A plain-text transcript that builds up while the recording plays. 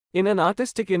In an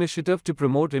artistic initiative to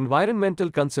promote environmental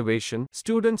conservation,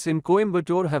 students in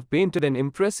Coimbatore have painted an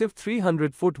impressive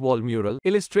 300-foot wall mural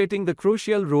illustrating the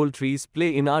crucial role trees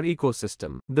play in our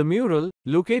ecosystem. The mural,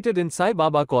 located in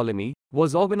Saibaba colony,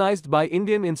 was organized by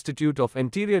Indian Institute of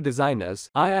Interior Designers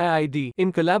 (IIID)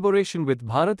 in collaboration with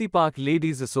Bharathi Park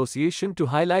Ladies Association to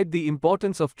highlight the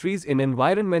importance of trees in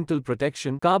environmental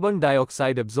protection, carbon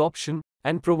dioxide absorption,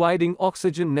 and providing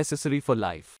oxygen necessary for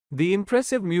life. The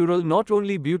impressive mural not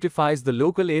only beautifies the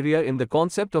local area in the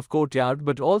concept of courtyard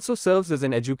but also serves as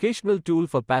an educational tool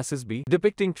for passers-by,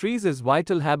 depicting trees as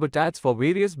vital habitats for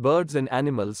various birds and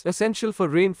animals, essential for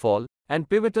rainfall, and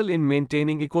pivotal in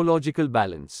maintaining ecological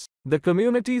balance. The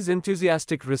community's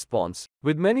enthusiastic response,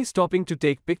 with many stopping to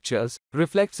take pictures,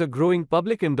 reflects a growing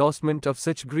public endorsement of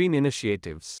such green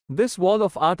initiatives. This wall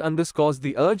of art underscores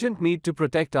the urgent need to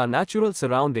protect our natural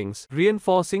surroundings,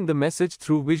 reinforcing the message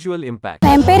through visual impact.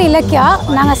 என் பேர் இலக்கியா.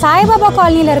 நாங்கள் சாய்பாபா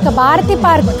காலனியில் இருக்க Bharathi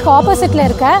park ஆப்போசிட்டில்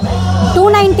இருக்க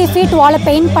 290 feet வாலை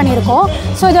paint பண்ணியிருக்கோம்.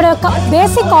 So இதோட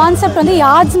basic concept வந்து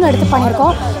யார்ட்ஸ்னு எடுத்து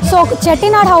பண்ணியிருக்கோம். ஸோ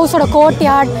செட்டிநாடு ஹவுஸோட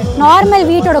கோர்ட்யார்ட், நார்மல்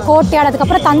வீட்டோட கோர்ட்யார்ட்,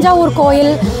 அதுக்கப்புறம் தஞ்சாவூர்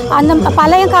கோயில், அந்த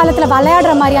பழைய காலத்தில்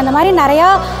விளையாடுற மாதிரி அந்த மாதிரி நிறையா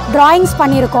ட்ராயிங்ஸ்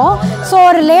பண்ணியிருக்கோம். ஸோ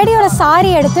ஒரு லேடியோட சாரி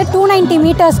எடுத்து 290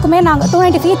 மீட்டர்ஸ்க்குமே நாங்கள்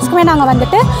 290 ஃபீட்ஸ்க்குமே நாங்கள்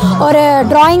வந்துட்டு ஒரு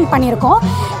ட்ராயிங் பண்ணியிருக்கோம்.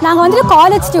 நாங்கள் வந்துட்டு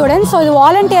காலேஜ் ஸ்டூடெண்ட்ஸ். ஸோ இது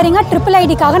வாலண்டியரிங்காக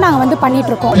IIIDக்காக நாங்கள் வந்து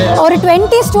பண்ணிகிட்ருக்கோம். ஒரு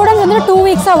 20 ஸ்டூடெண்ட்ஸ் வந்துட்டு 2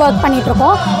 வீக்ஸாக ஒர்க்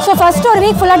பண்ணிகிட்ருக்கோம். ஸோ ஃபஸ்ட் ஒரு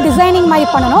வீக் ஃபுல்லாக டிசைனிங் மாதிரி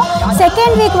பண்ணணும்.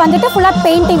 செகண்ட் வீக் வந்துட்டு ஃபுல்லாக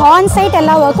பெயிண்டிங் ஆன் சைட்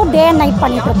எல்லா ஒர்க்கும் டே அண்ட் நைட்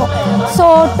பண்ணிகிட்ருக்கோம். ஸோ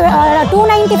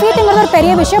 290 ஃபீட்டுங்கிறது ஒரு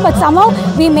பெரிய விஷயம். But somehow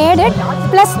we made it.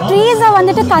 Plus ட்ரீஸை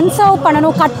வந்துட்டு கன்சர்வ்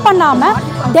பண்ணணும், கட் பண்ணாமல்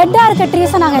டெட்டாக இருக்க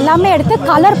ட்ரீஸை நாங்கள் எல்லாமே எடுத்து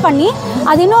கலர் பண்ணி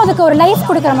அது இன்னும் அதுக்கு ஒரு லைஃப்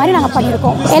கொடுக்குற மாதிரி நாங்கள்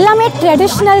பண்ணியிருக்கோம். எல்லாமே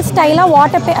ட்ரெடிஷ்னல் ஸ்டைலாக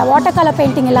வாட்டர் கலர்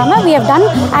பெயிண்டிங் இல்லாமல் we have done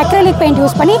acrylic paint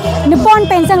use பண்ணி நிப்பான்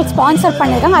பெயிண்ட்ஸ் எங்களுக்கு ஸ்பான்சர்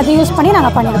பண்ணியிருக்காங்க. அதை யூஸ் பண்ணி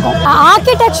நாங்கள் பண்ணியிருக்கோம்.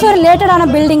 ஆர்கிடெக்சர் ரிலேட்டடான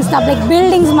பில்டிங்ஸ் தான், லைக்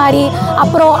பில்டிங்ஸ் மாதிரி,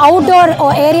 அப்புறம் அவுட்டோர்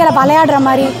ஏரியாவில் விளையாடுற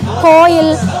மாதிரி,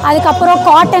 கோயில், அதுக்கப்புறம்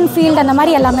காட்டன் ஃபீல்டு, அந்த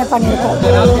மாதிரி எல்லாமே பண்ணியிருக்கோம்.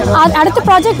 அடுத்த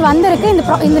ப்ராஜெக்ட் வந்திருக்கு.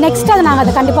 இந்த நெக்ஸ்ட் அதை நாங்கள்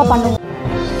அதை கண்டிப்பாக பண்ணுவோம்.